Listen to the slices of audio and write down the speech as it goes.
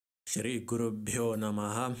Shri Guru Bhyo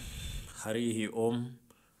Namaha Harihi Om,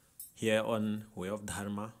 here on Way of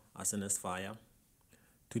Dharma, Asanas Fire.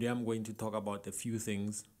 Today I'm going to talk about a few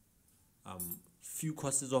things, few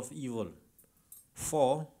causes of evil,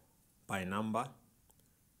 4 by number.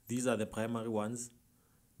 These are the primary ones.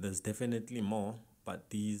 There's definitely more, but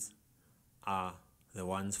these are the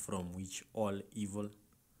ones from which all evil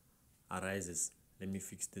arises. Let me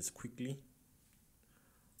fix this quickly.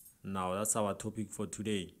 Now that's our topic for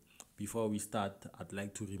today. Before we start, I'd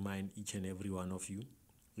like to remind each and every one of you,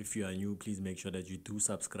 if you are new, please make sure that you do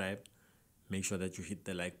subscribe. Make sure that you hit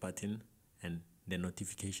the like button and the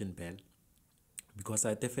notification bell, because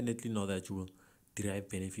I definitely know that you will derive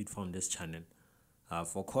benefit from this channel.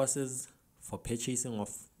 For courses, for purchasing of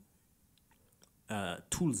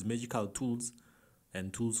tools, magical tools,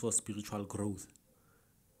 and tools for spiritual growth,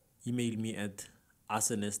 email me at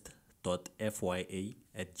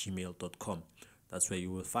asanest.fya@gmail.com. That's where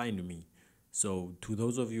you will find me. So to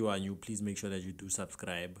those of you who are new, please make sure that you do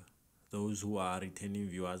subscribe. Those who are returning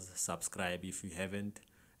viewers, subscribe if you haven't,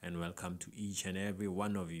 and welcome to each and every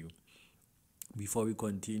one of you. Before we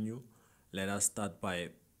continue, let us start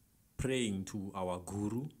by praying to our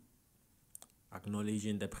Guru,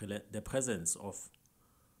 acknowledging the presence of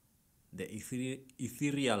the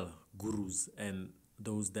ethereal gurus and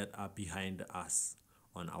those that are behind us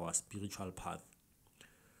on our spiritual path.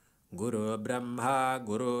 Guru Brahma,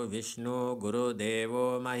 Guru Vishnu, Guru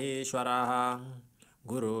Devo Maheshwaraha,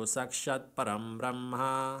 Guru Sakshat Param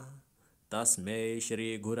Brahma, Tasmai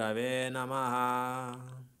Shri Gurave Namaha.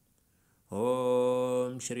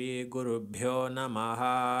 Om Shri Guru Bhyo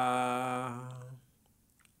Namaha.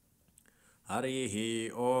 Harihi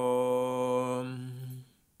Om.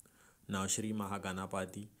 Now Shri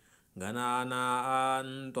Mahaganapati. Ganana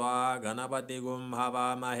Antwa Ganapati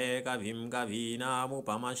Gumbhava Mahe Kavim Kavina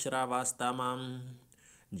Mupamashravastamam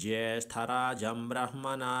Jyesthara Jam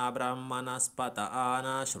Brahmana Brahmanaspata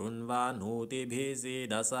Ana Shrunva Nuti Bhisi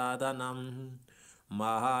Dasadanam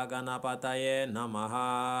Mahaganapataye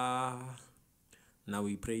Namaha. Now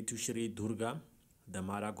we pray to Shri Durga, the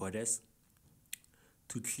Mother Goddess,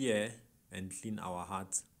 to clear and clean our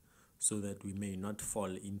hearts so that we may not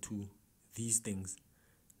fall into these things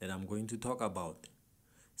that I'm going to talk about.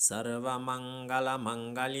 Sarva Mangala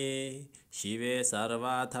Mangali Shive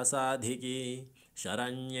Sarvatha Sadhiki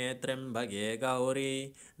Sharanye Trembage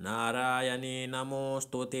Gauri Narayani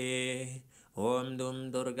Namostute. Om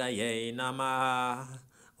Dum Durgaye Namaha.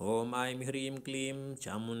 Om Aim Hrim Klim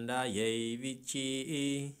Chamundaye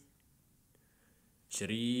Vichi.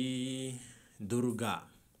 Shri Durga.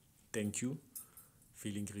 Thank you.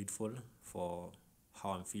 Feeling grateful for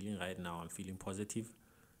how I'm feeling right now. I'm feeling positive.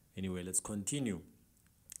 Anyway, let's continue.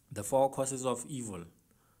 The 4 causes of evil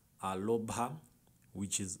are lobha,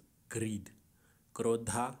 which is greed,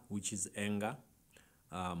 krodha, which is anger,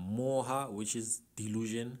 moha, which is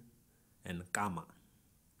delusion, and kama.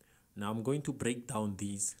 Now I'm going to break down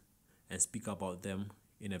these and speak about them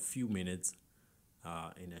in a few minutes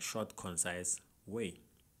in a short, concise way.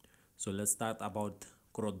 So let's start about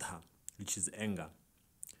krodha, which is anger.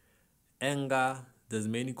 Anger, there's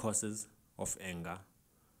many causes of anger,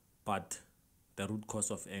 but the root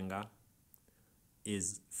cause of anger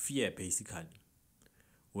is fear, basically.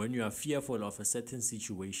 When you are fearful of a certain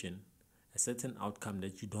situation, a certain outcome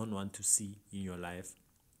that you don't want to see in your life,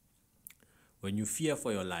 when you fear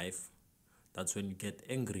for your life, that's when you get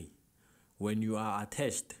angry. When you are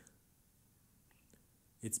attached,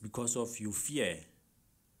 it's because of you fear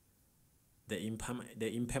the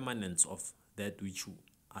impermanence of that which you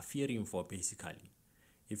are fearing for, basically.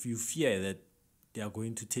 If you fear that they are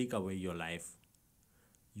going to take away your life,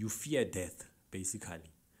 you fear death,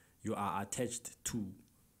 basically. You are attached to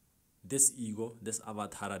this ego, this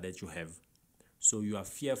avatar that you have. So you are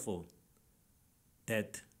fearful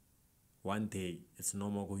that one day it's no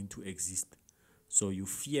more going to exist. So you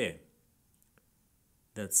fear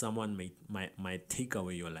that someone might take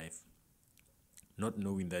away your life, not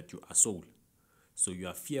knowing that you are soul. So you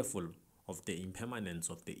are fearful of the impermanence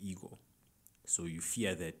of the ego. So you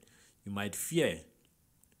fear that. You might fear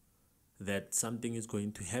that something is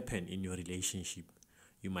going to happen in your relationship.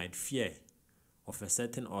 You might fear of a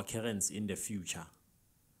certain occurrence in the future.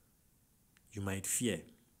 You might fear.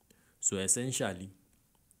 So essentially,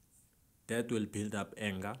 that will build up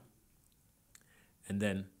anger. And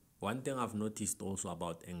then one thing I've noticed also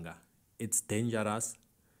about anger, it's dangerous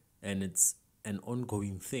and it's an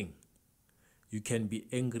ongoing thing. You can be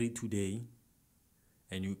angry today,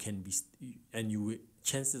 and you can be,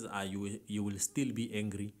 chances are you will still be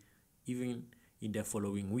angry even in the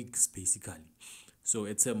following weeks, basically. So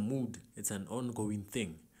it's a mood, it's an ongoing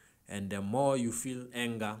thing, and the more you feel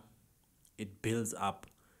anger, it builds up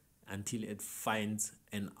until it finds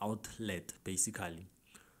an outlet, basically.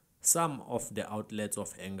 Some of the outlets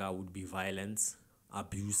of anger would be violence,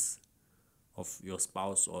 abuse of your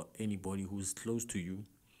spouse or anybody who's close to you.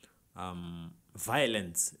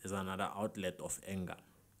 Violence is another outlet of anger.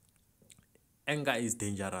 Anger is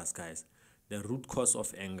dangerous, guys. The root cause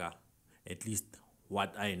of anger, at least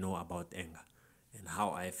what I know about anger and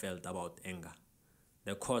how I felt about anger,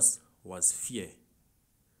 the cause was fear.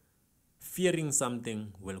 Fearing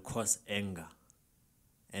something will cause anger,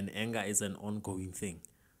 and anger is an ongoing thing.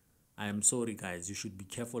 I am sorry, guys, you should be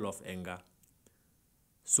careful of anger.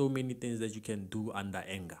 So many things that you can do under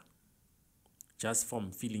anger, just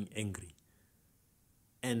from feeling angry.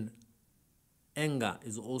 And anger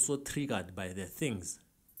is also triggered by the things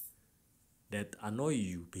that annoy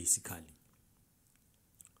you, basically.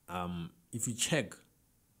 If you check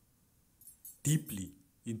deeply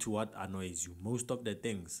into what annoys you, most of the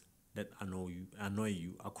things that annoy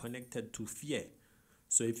you are connected to fear.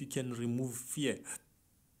 So if you can remove fear,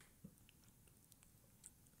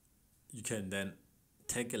 you can then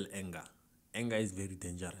tackle anger. Anger is very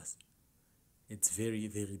dangerous. It's very,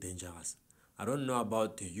 very dangerous. I don't know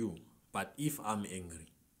about you, but if I'm angry,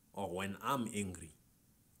 or when I'm angry,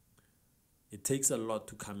 it takes a lot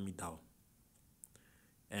to calm me down.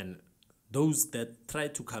 And those that try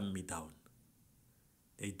to calm me down,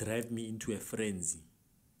 they drive me into a frenzy.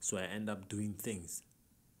 So I end up doing things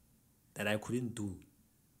that I couldn't do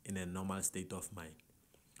in a normal state of mind.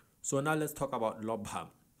 So now let's talk about lobha.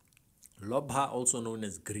 Lobha, also known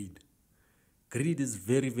as greed. Greed is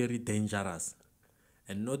very, very dangerous.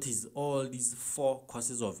 And notice all these 4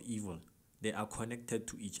 causes of evil, they are connected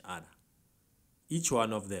to each other. Each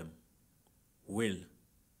one of them will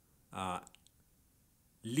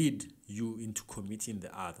lead you into committing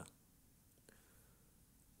the other.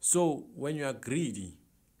 So when you are greedy,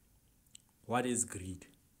 what is greed?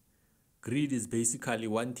 Greed is basically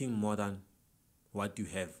wanting more than what you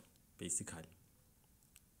have, basically.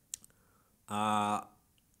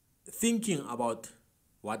 Thinking about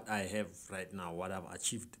what I have right now, what I've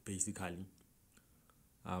achieved, basically.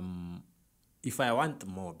 If I want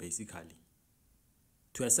more, basically,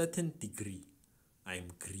 to a certain degree,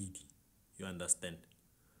 I'm greedy. You understand?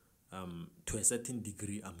 To a certain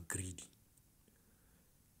degree, I'm greedy.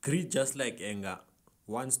 Greed, just like anger,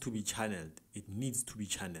 wants to be channeled. It needs to be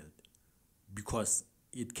channeled because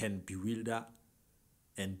it can bewilder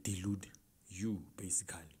and delude you,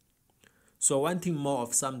 basically. So wanting more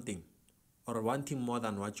of something or wanting more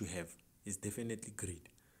than what you have is definitely greed.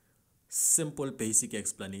 Simple, basic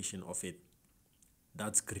explanation of it.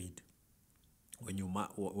 That's greed. When you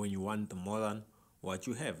want more than what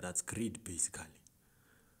you have, that's greed, basically,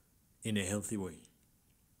 in a healthy way.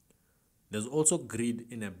 There's also greed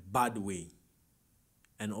in a bad way,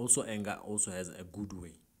 and also anger also has a good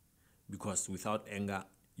way, because without anger,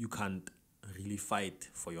 you can't really fight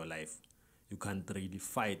for your life. You can't really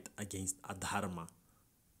fight against adharma,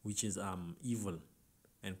 which is evil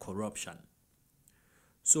and corruption.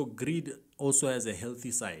 So greed also has a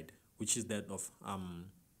healthy side, which is that of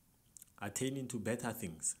attaining to better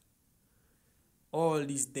things. All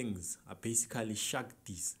these things are basically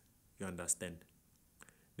shaktis, you understand?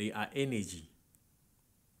 They are energy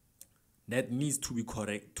that needs to be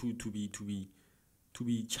correct, to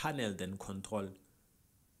be channeled and controlled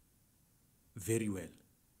very well.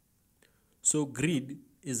 So greed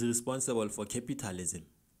is responsible for capitalism.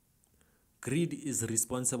 Greed is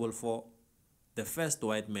responsible for the first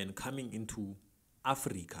white man coming into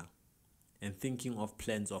Africa and thinking of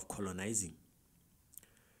plans of colonizing.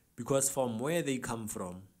 Because from where they come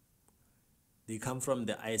from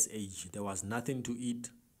the Ice Age. There was nothing to eat,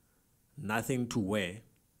 nothing to wear,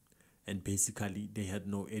 and basically they had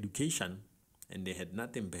no education and they had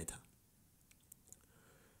nothing better.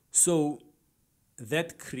 So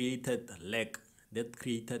that created lack, that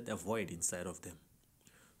created a void inside of them.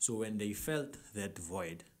 So when they felt that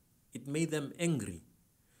void, it made them angry.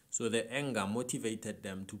 So the anger motivated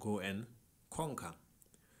them to go and conquer.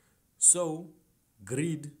 So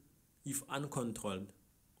greed, if uncontrolled,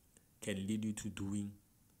 can lead you to doing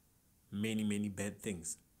many, many bad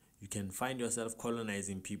things. You can find yourself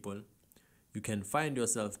colonizing people. You can find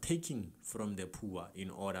yourself taking from the poor in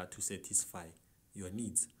order to satisfy your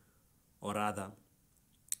needs, or rather,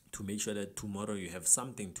 to make sure that tomorrow you have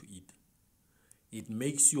something to eat. It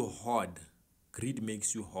makes you hoard. Greed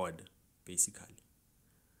makes you hoard, basically.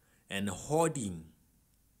 And hoarding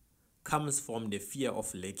comes from the fear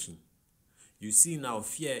of lacking. You see now,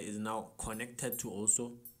 fear is now connected to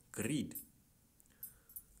also greed.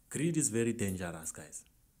 Greed is very dangerous, guys.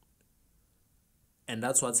 And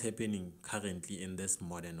that's what's happening currently in this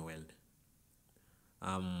modern world.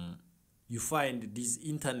 you find these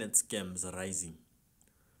internet scams rising.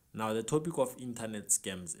 Now, the topic of internet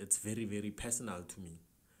scams, it's very, very personal to me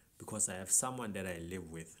because I have someone that I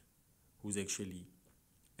live with who's actually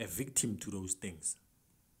a victim to those things.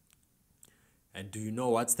 And do you know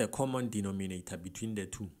what's the common denominator between the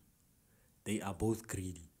two? They are both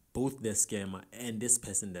greedy, both the scammer and this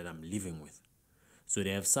person that I'm living with. So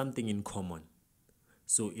they have something in common.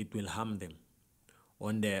 So it will harm them.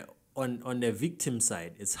 On the victim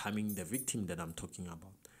side, it's harming the victim that I'm talking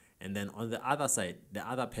about. And then on the other side, the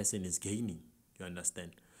other person is gaining. You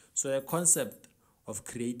understand? So the concept of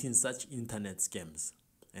creating such internet scams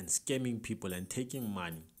and scamming people and taking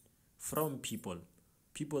money from people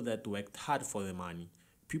that worked hard for the money,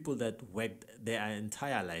 people that worked their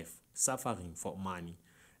entire life suffering for money,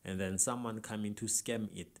 and then someone coming to scam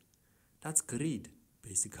it. That's greed,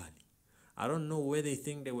 basically. I don't know where they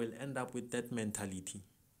think they will end up with that mentality,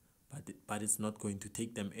 but it's not going to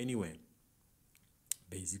take them anywhere,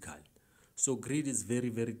 basically. So greed is very,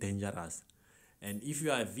 very dangerous. And if you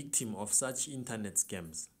are a victim of such internet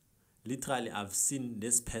scams, literally I've seen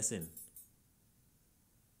this person,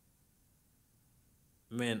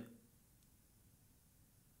 man,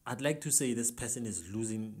 I'd like to say this person is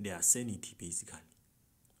losing their sanity, basically.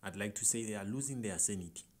 I'd like to say they are losing their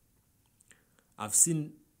sanity. I've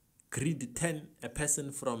seen greed turn a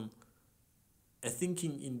person from a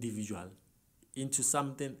thinking individual into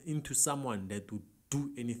someone that would do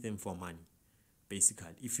anything for money,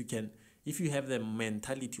 basically. If you have the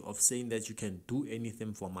mentality of saying that you can do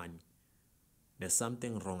anything for money, there's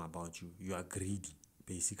something wrong about you. You are greedy,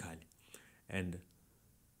 basically. And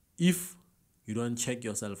if you don't check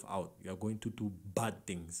yourself out, you are going to do bad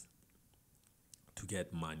things to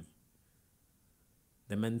get money.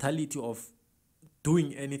 The mentality of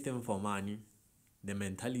doing anything for money, the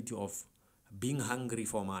mentality of being hungry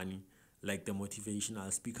for money, like the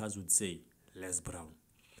motivational speakers would say, Les Brown.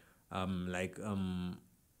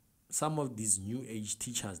 Some of these new age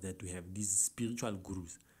teachers that we have, these spiritual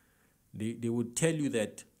gurus, they would tell you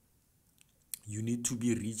that you need to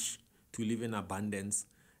be rich to live in abundance,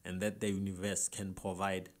 and that the universe can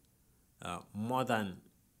provide more than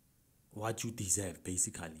what you deserve,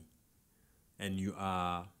 basically. And you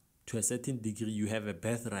are, to a certain degree, you have a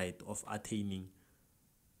birthright of attaining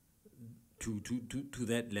to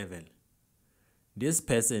that level. This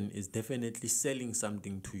person is definitely selling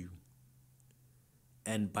something to you.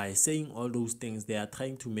 And by saying all those things, they are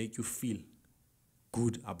trying to make you feel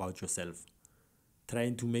good about yourself,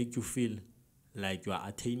 trying to make you feel like you are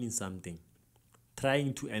attaining something,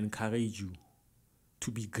 trying to encourage you to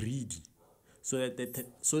be greedy so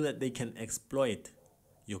that they can exploit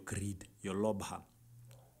your greed, your lobha,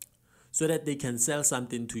 so that they can sell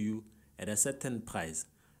something to you at a certain price.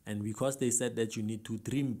 And because they said that you need to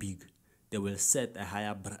dream big, they will set a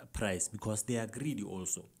higher price because they are greedy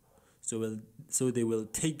also. So they will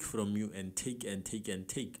take from you and take and take and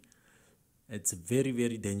take. It's very,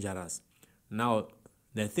 very dangerous. Now,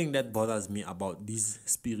 the thing that bothers me about these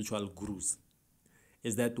spiritual gurus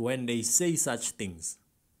is that when they say such things,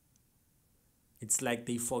 it's like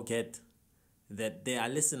they forget that their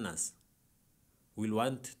listeners will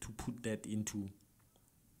want to put that into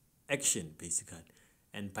action, basically.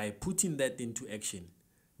 And by putting that into action,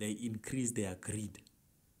 they increase their greed.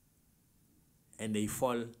 And they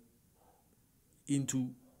fall into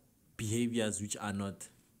behaviors which are not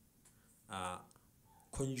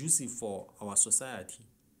conducive for our society.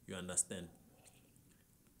 You understand?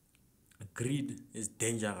 Greed is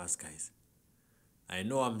dangerous, guys. I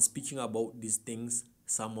know I'm speaking about these things.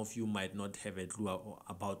 Some of you might not have a clue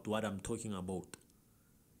about what I'm talking about.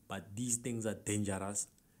 But these things are dangerous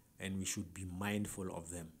and we should be mindful of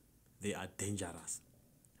them. They are dangerous.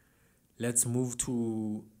 Let's move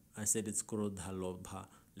to, I said it's Krodha Lobha.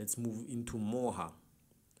 Let's move into Moha.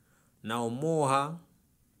 Now Moha,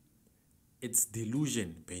 it's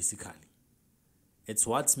delusion, basically. It's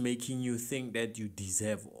what's making you think that you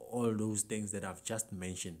deserve all those things that I've just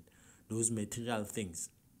mentioned, those material things.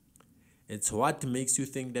 It's what makes you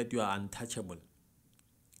think that you are untouchable.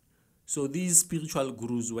 So these spiritual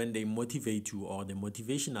gurus, when they motivate you, or the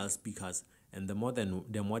motivational speakers and the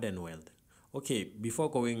modern world. Okay,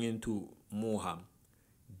 before going into Moha,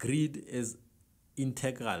 greed is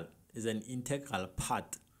an integral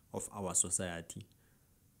part of our society.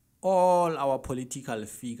 All our political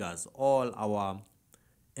figures, all our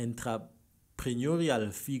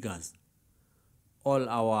entrepreneurial figures, all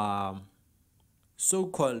our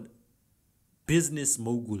so-called business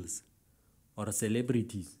moguls or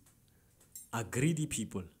celebrities are greedy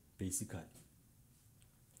people, basically.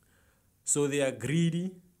 So they are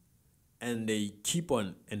greedy and they keep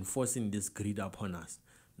on enforcing this greed upon us.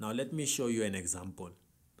 Now let me show you an example.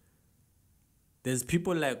 There's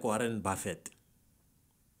people like Warren Buffett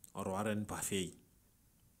or Warren Buffett.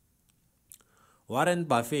 Warren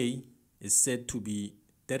Buffett is said to be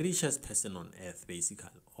the richest person on earth, basically,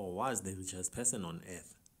 or was the richest person on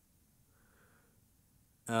earth.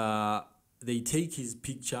 They take his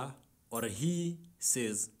picture, or he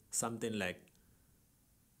says something like,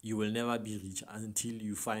 you will never be rich until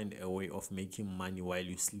you find a way of making money while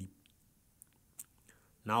you sleep.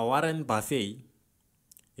 Now, Warren Buffett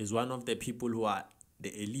is one of the people who are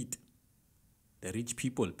the elite, the rich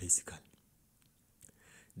people, basically.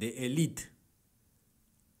 The elite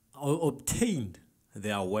obtained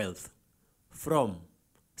their wealth from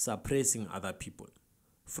suppressing other people,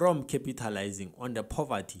 from capitalizing on the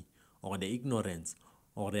poverty or the ignorance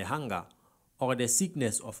or the hunger or the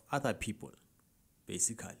sickness of other people,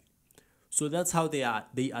 basically. So that's how they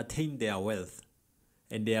attain their wealth,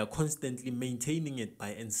 and they are constantly maintaining it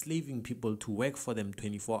by enslaving people to work for them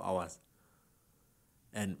 24 hours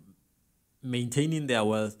and maintaining their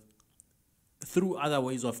wealth through other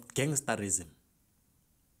ways of gangsterism.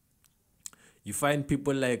 You find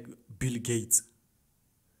people like Bill Gates,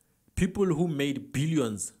 people who made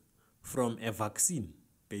billions from a vaccine,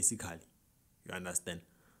 basically. You understand?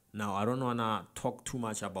 Now, I don't want to talk too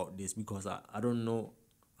much about this because I don't know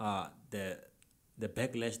the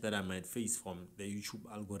backlash that I might face from the YouTube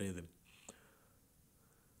algorithm.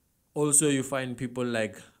 Also, you find people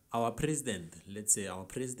like our president. Let's say our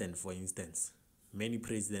president, for instance. Many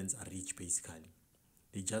presidents are rich, basically.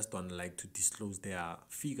 They just don't like to disclose their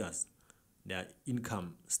figures, their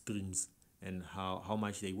income streams, and how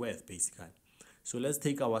much they worth, basically. So let's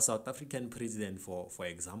take our South African president for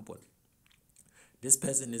example. This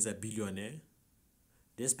person is a billionaire.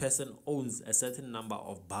 This person owns a certain number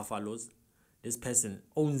of buffaloes. This person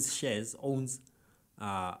owns shares, owns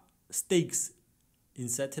stakes in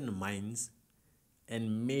certain mines,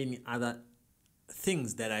 and many other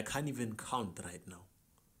things that I can't even count right now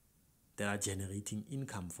that are generating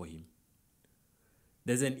income for him.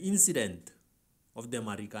 There's an incident of the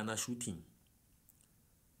Marikana shooting.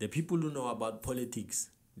 The people who know about politics,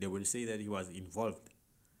 they will say that he was involved,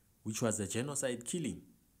 which was a genocide killing.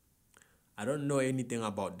 I don't know anything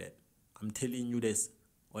about that. I'm telling you this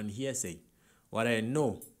on hearsay. What I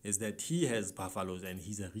know is that he has buffaloes and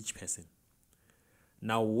he's a rich person.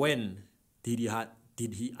 Now, when did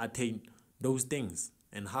he attain those things,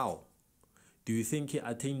 and how? Do you think he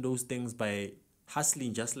attained those things by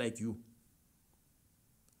hustling just like you?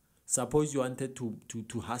 Suppose you wanted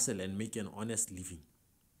to hustle and make an honest living.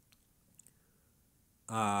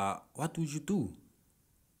 What would you do?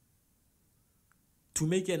 To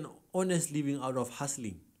make an honest living out of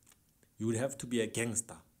hustling, you would have to be a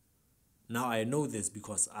gangster. Now I know this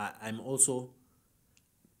because I'm also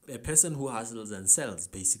a person who hustles and sells,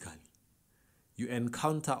 basically. You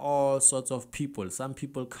encounter all sorts of people. Some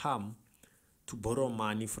people come to borrow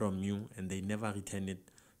money from you and they never return it.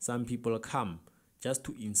 Some people come just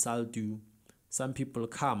to insult you. Some people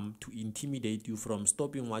come to intimidate you from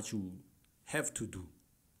stopping what you have to do.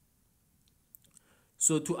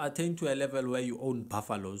 So to attain to a level where you own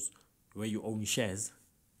buffaloes, where you own shares,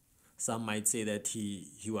 some might say that he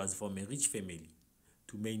was from a rich family.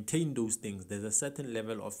 To maintain those things, there's a certain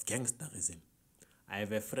level of gangsterism. I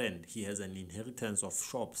have a friend, he has an inheritance of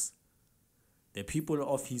shops. The people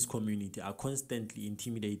of his community are constantly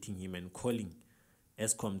intimidating him and calling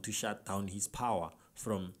ESCOM to shut down his power,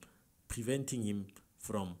 from preventing him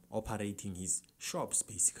from operating his shops,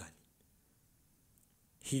 basically.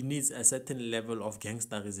 He needs a certain level of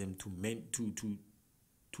gangsterism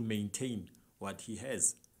to maintain what he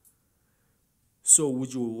has. So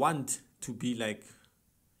would you want to be like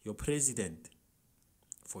your president,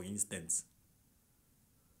 for instance?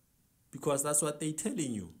 Because that's what they're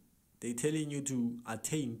telling you. They're telling you to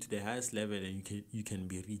attain to the highest level and you can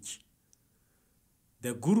be rich.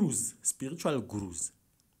 The gurus, spiritual gurus,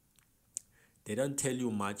 they don't tell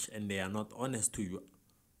you much and they are not honest to you.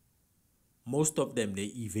 Most of them, they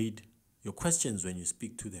evade your questions when you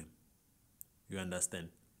speak to them. You understand?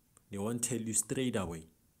 They won't tell you straight away.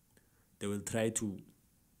 They will try to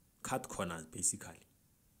cut corners, basically.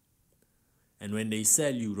 And when they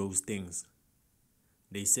sell you those things,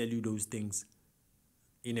 they sell you those things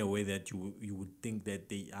in a way that you would think that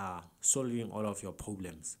they are solving all of your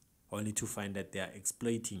problems, only to find that they are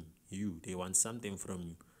exploiting you. They want something from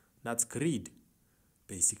you. That's greed,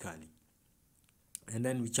 basically. And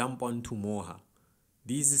then we jump on to Moha.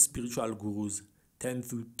 These spiritual gurus tend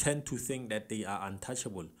to think that they are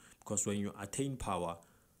untouchable, because when you attain power,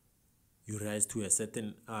 you rise to a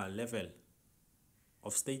certain level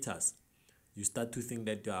of status. You start to think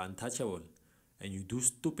that you are untouchable, and you do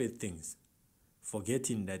stupid things,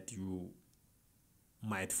 forgetting that you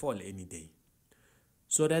might fall any day.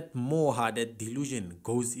 So that moha, that delusion,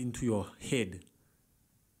 goes into your head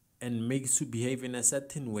and makes you behave in a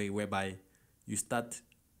certain way whereby you start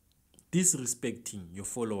disrespecting your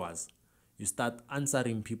followers. You start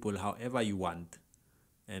answering people however you want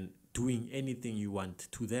and doing anything you want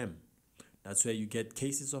to them. That's where you get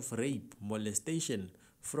cases of rape, molestation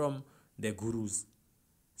from the gurus,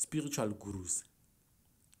 spiritual gurus.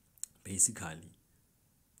 Basically,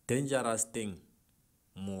 dangerous thing,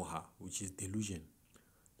 moha, which is delusion.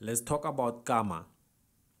 Let's talk about karma.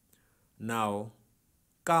 Now,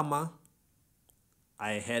 karma,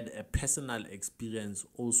 I had a personal experience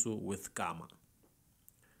also with karma.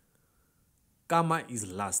 Karma is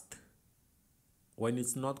lust. When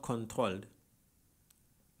it's not controlled,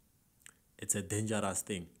 it's a dangerous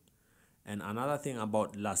thing. And another thing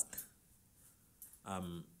about lust,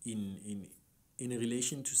 in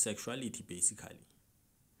relation to sexuality, basically,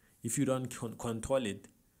 if you don't control it,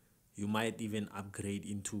 you might even upgrade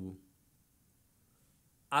into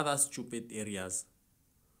other stupid areas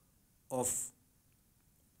of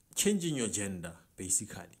changing your gender,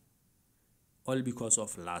 basically, all because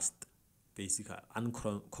of lust, basically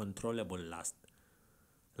uncontrollable lust.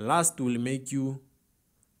 Lust will make you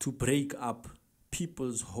to break up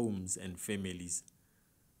people's homes and families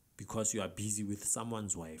because you are busy with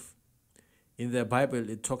someone's wife. In the Bible,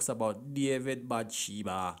 it talks about David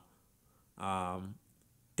Bathsheba.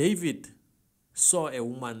 David saw a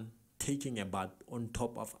woman taking a bath on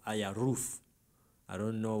top of a roof. I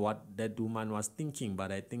don't know what that woman was thinking,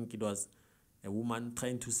 but I think it was a woman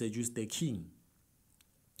trying to seduce the king.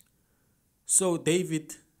 So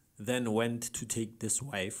David then went to take this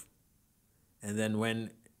wife, and then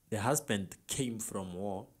when the husband came from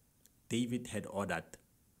war, David had ordered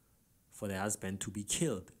for the husband to be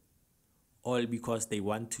killed, all because they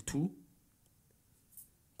wanted to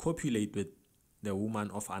copulate with the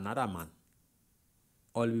woman of another man,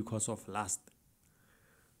 all because of lust.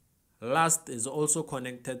 Lust is also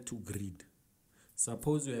connected to greed.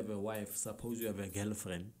 Suppose you have a wife, suppose you have a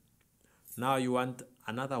girlfriend. Now you want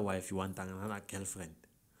another wife, you want another girlfriend.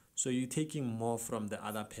 So you're taking more from the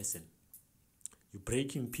other person. You're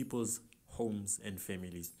breaking people's homes and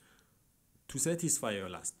families to satisfy your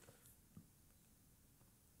lust.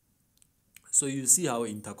 So you see how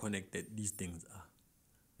interconnected these things are.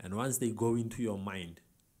 And once they go into your mind,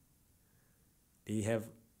 they have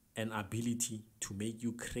an ability to make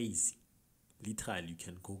you crazy. Literally, you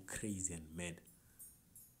can go crazy and mad.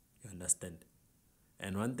 You understand?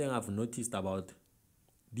 And one thing I've noticed about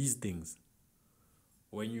these things,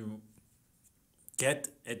 when you get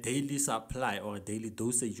a daily supply or a daily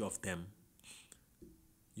dosage of them,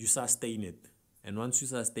 you sustain it. And once you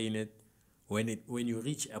sustain it, when you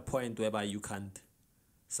reach a point whereby you can't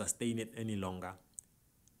sustain it any longer,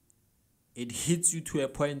 it hits you to a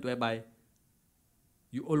point whereby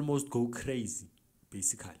you almost go crazy,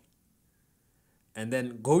 basically. And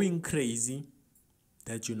then going crazy,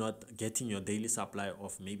 that you're not getting your daily supply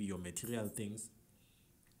of maybe your material things,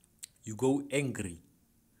 you go angry.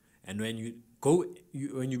 And when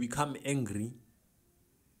you become angry,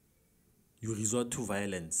 you resort to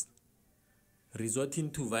violence. Resorting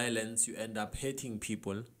to violence, you end up hurting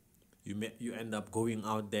people. You end up going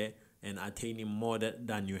out there and attaining more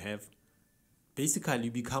than you have. Basically,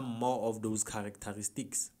 you become more of those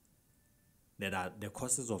characteristics that are the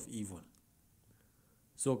causes of evil.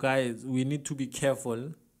 So guys, we need to be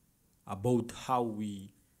careful about how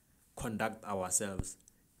we conduct ourselves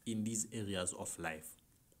in these areas of life.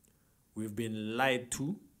 We've been lied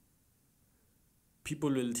to.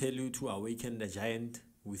 People will tell you to awaken the giant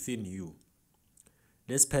within you.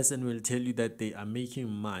 This person will tell you that they are making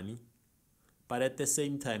money, but at the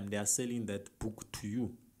same time, they are selling that book to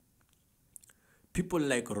you. People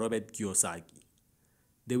like Robert Kiyosaki,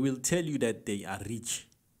 they will tell you that they are rich,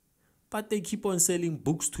 but they keep on selling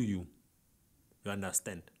books to you. You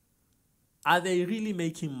understand? Are they really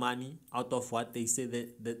making money out of what they say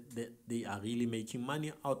that they are really making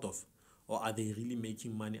money out of? Or are they really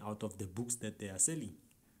making money out of the books that they are selling?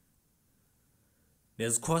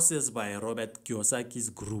 There's courses by Robert Kiyosaki's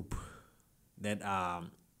group that are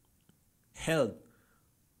held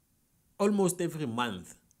almost every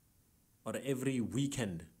month or every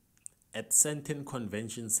weekend at Sandton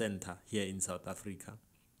Convention Center here in South Africa.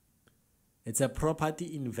 It's a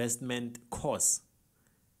property investment course.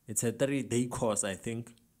 It's a 3-day course, I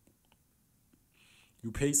think.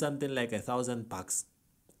 You pay something like $1,000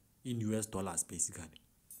 in US dollars, basically.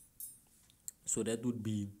 So that would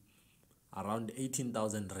be around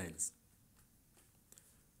 18,000 rands.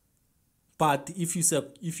 But if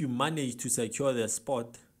you manage to secure the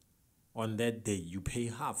spot on that day, you pay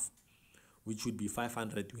half, which would be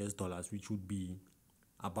 500 US dollars, which would be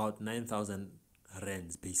about 9,000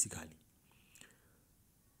 rands basically.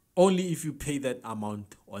 Only if you pay that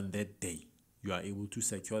amount on that day, you are able to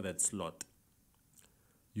secure that slot.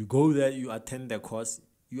 You go there, you attend the course,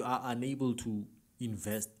 you are unable to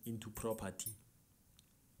invest into property.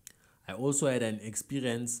 I also had an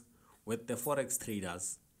experience with the forex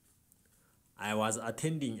traders. I was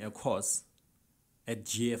attending a course at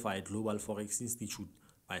GFI, Global Forex Institute,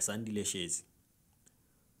 by Sandile Shezi.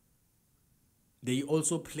 They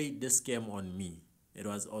also played this scam on me. It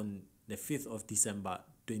was on the 5th of December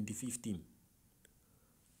 2015.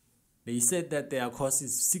 They said that their cost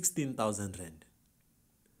is 16,000 rand.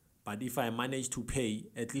 But if I manage to pay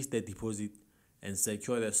at least the deposit and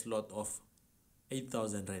secure the slot of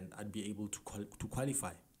 8,000 rand, I'd be able to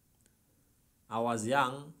qualify. I was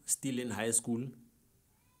young, still in high school.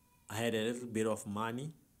 I had a little bit of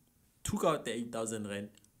money, took out the 8,000 rand,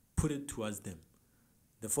 put it towards them.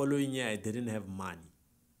 The following year, I didn't have money.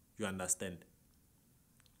 You understand?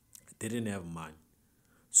 I didn't have money.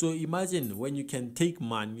 So imagine when you can take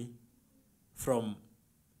money from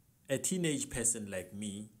a teenage person like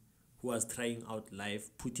me who was trying out life,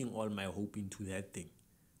 putting all my hope into that thing.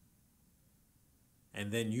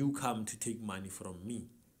 And then you come to take money from me,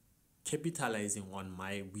 capitalizing on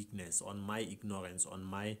my weakness, on my ignorance, on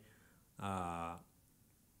my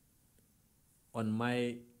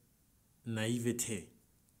naivete.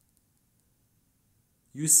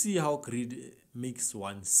 You see how greed makes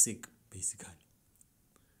one sick, basically.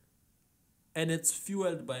 And it's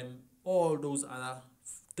fueled by all those other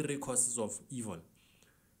three causes of evil.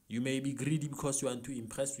 You may be greedy because you want to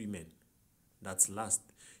impress women. That's lust.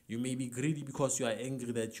 You may be greedy because you are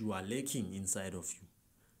angry that you are lacking inside of you.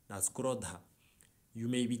 That's krodha. You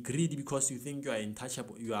may be greedy because you think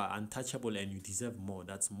you are untouchable and you deserve more.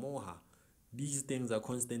 That's moha. These things are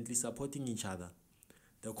constantly supporting each other.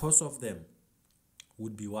 The cause of them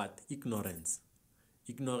would be what? Ignorance.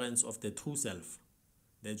 Ignorance of the true self.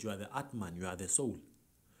 That you are the Atman, you are the soul.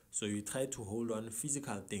 So you try to hold on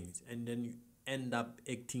physical things and then you end up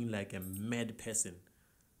acting like a mad person.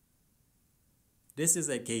 This is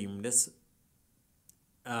a game. This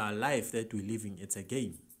life that we're living, it's a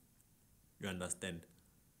game. You understand?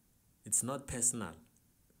 It's not personal.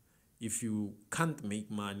 If you can't make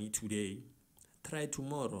money today, try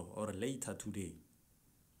tomorrow or later today.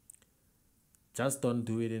 Just don't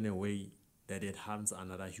do it in a way that it harms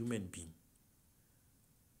another human being.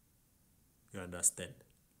 You understand?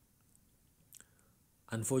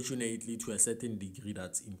 Unfortunately, to a certain degree,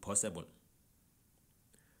 that's impossible.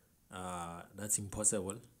 That's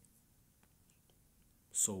impossible.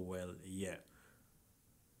 So, well, yeah.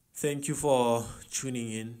 Thank you for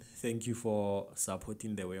tuning in. Thank you for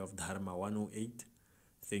supporting the Way of Dharma 108.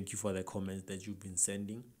 Thank you for the comments that you've been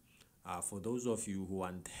sending. For those of you who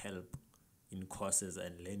want help in courses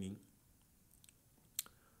and learning,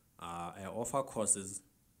 I offer courses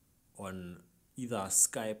on either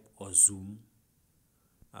Skype or Zoom.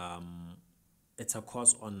 It's a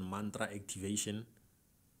course on mantra activation.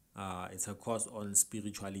 It's a course on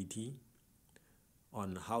spirituality,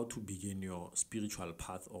 on how to begin your spiritual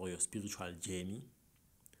path or your spiritual journey.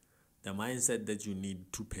 The mindset that you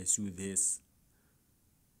need to pursue this,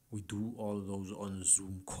 we do all those on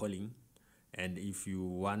Zoom calling. And if you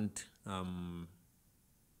want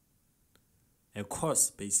a course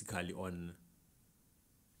basically on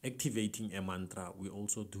activating a mantra, we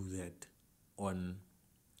also do that on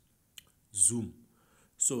Zoom.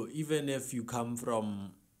 So even if you come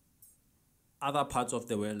from other parts of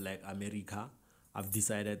the world like America, I've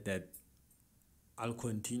decided that I'll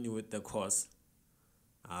continue with the course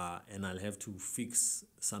and I'll have to fix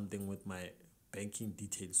something with my banking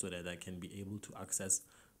details so that I can be able to access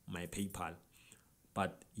my PayPal.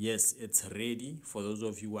 But yes, it's ready for those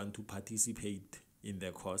of you who want to participate in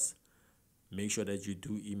the course. Make sure that you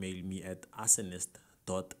do email me at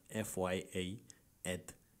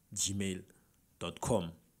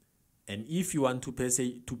asenest.fya@gmail.com. And if you want to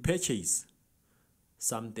purchase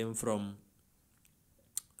something from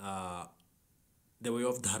the Way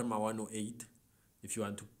of Dharma 108, if you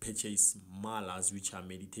want to purchase malas, which are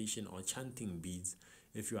meditation or chanting beads,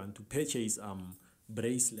 if you want to purchase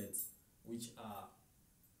bracelets, which are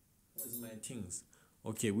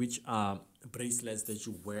which are bracelets that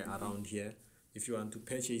you wear around here. If you want to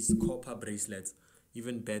purchase copper bracelets,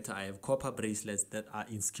 even better, I have copper bracelets that are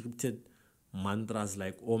inscripted mantras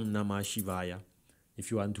like Om Namah Shivaya. If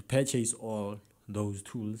you want to purchase all those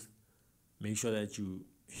tools, make sure that you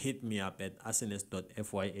hit me up at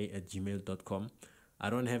asenest.fya@gmail.com. I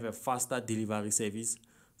don't have a faster delivery service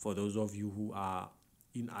for those of you who are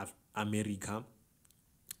in America.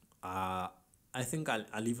 I think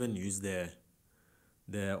I'll even use the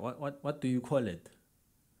what do you call it?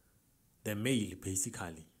 The mail,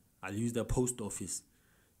 basically. I'll use the post office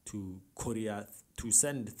to courier, to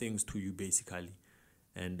send things to you, basically,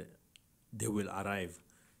 and they will arrive.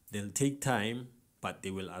 They'll take time, but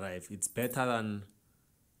they will arrive. It's better than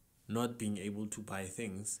not being able to buy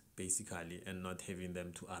things, basically, and not having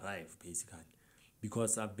them to arrive, basically,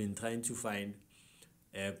 because I've been trying to find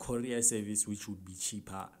a courier service which would be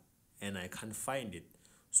cheaper, and I can't find it.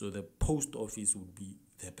 So the post office would be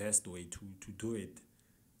the best way to do it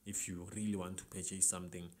if you really want to purchase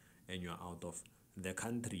something and you're out of the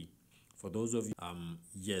country. For those of you,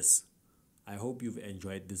 yes, I hope you've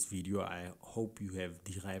enjoyed this video. I hope you have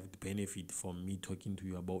derived benefit from me talking to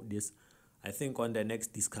you about this. I think on the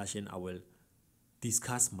next discussion, I will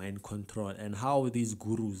discuss mind control and how these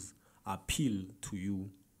gurus appeal to you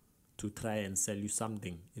to try and sell you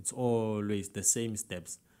something. It's always the same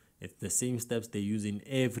steps. It's the same steps they use in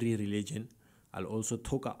every religion. I'll also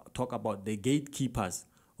talk about the gatekeepers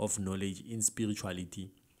of knowledge in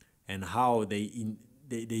spirituality and how they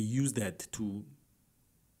use that to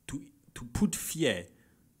put fear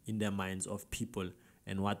in the minds of people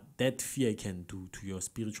and what that fear can do to your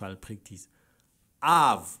spiritual practice.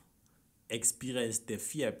 I've experienced the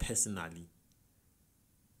fear personally.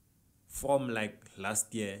 From like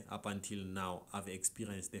last year up until now, I've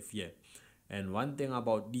experienced the fear. And one thing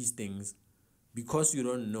about these things, because you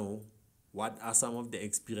don't know what are some of the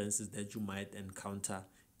experiences that you might encounter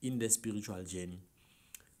in the spiritual journey,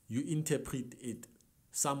 you interpret it,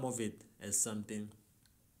 some of it, as something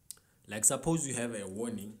like, suppose you have a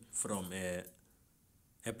warning from a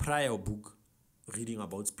prior book reading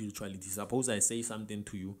about spirituality. Suppose I say something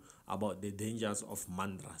to you about the dangers of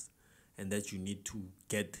mantras and that you need to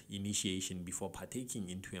get initiation before partaking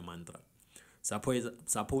into a mantra.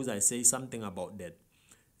 Suppose I say something about that,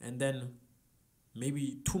 and then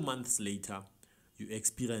maybe 2 months later you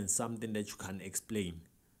experience something that you can't explain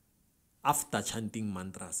after chanting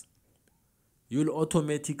mantras. You'll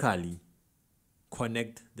automatically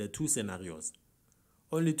connect the two scenarios,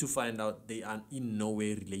 only to find out they are in no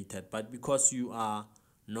way related. But because you are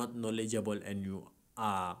not knowledgeable and you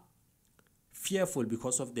are fearful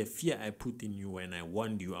because of the fear I put in you when I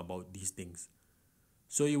warned you about these things,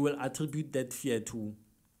 so you will attribute that fear to,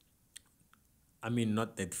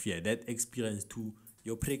 not that fear, that experience to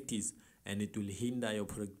your practice, and it will hinder your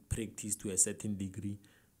practice to a certain degree.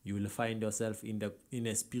 You will find yourself in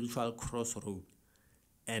a spiritual crossroad,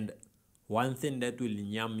 and one thing that will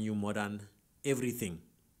yam you more than everything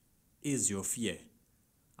is your fear.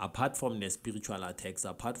 Apart from the spiritual attacks,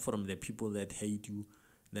 apart from the people that hate you,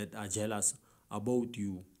 that are jealous about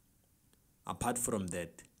you, apart from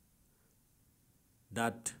that,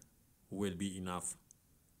 that will be enough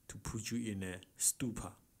to put you in a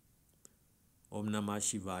stupor. Om Namah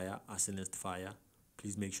Shivaya, Arsonist Fire.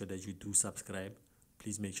 Please make sure that you do subscribe.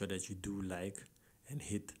 Please make sure that you do like and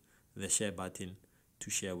hit the share button to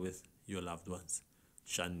share with your loved ones.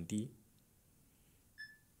 Shanti.